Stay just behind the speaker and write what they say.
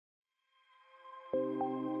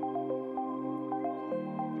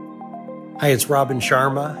Hi, it's Robin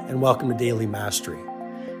Sharma, and welcome to Daily Mastery.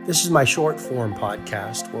 This is my short form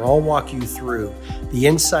podcast where I'll walk you through the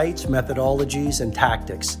insights, methodologies, and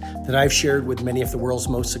tactics that I've shared with many of the world's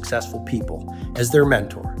most successful people as their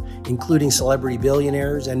mentor, including celebrity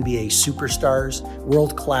billionaires, NBA superstars,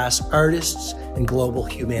 world-class artists, and global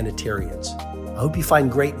humanitarians. I hope you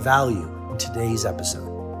find great value in today's episode.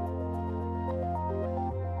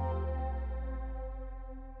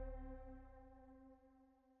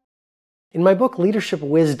 In my book, Leadership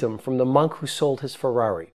Wisdom from the Monk Who Sold His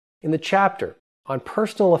Ferrari, in the chapter on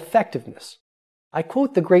personal effectiveness, I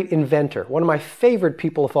quote the great inventor, one of my favorite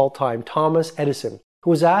people of all time, Thomas Edison,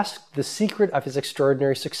 who was asked the secret of his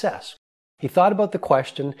extraordinary success. He thought about the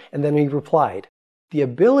question and then he replied, "The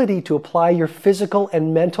ability to apply your physical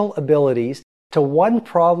and mental abilities to one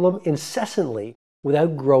problem incessantly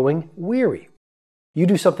without growing weary." You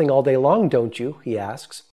do something all day long, don't you? He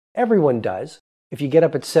asks. Everyone does. If you get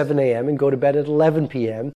up at 7 a.m. and go to bed at 11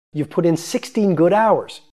 p.m., you've put in 16 good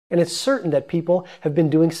hours. And it's certain that people have been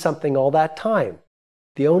doing something all that time.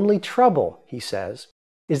 The only trouble, he says,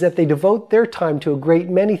 is that they devote their time to a great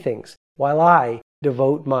many things, while I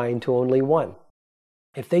devote mine to only one.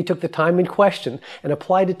 If they took the time in question and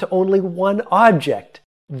applied it to only one object,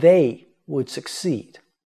 they would succeed.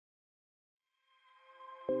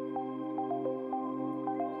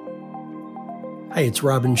 Hi, it's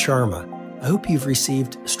Robin Sharma. I hope you've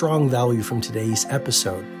received strong value from today's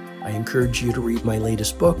episode. I encourage you to read my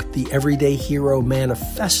latest book, The Everyday Hero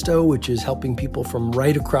Manifesto, which is helping people from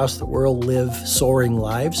right across the world live soaring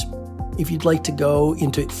lives. If you'd like to go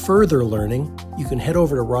into further learning, you can head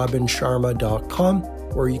over to robinsharma.com,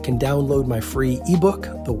 where you can download my free ebook,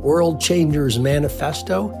 The World Changers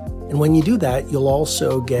Manifesto. And when you do that, you'll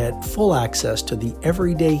also get full access to the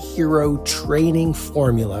Everyday Hero Training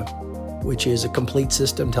Formula, which is a complete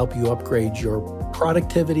system to help you upgrade your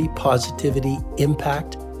productivity, positivity,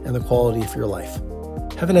 impact, and the quality of your life.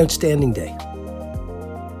 Have an outstanding day.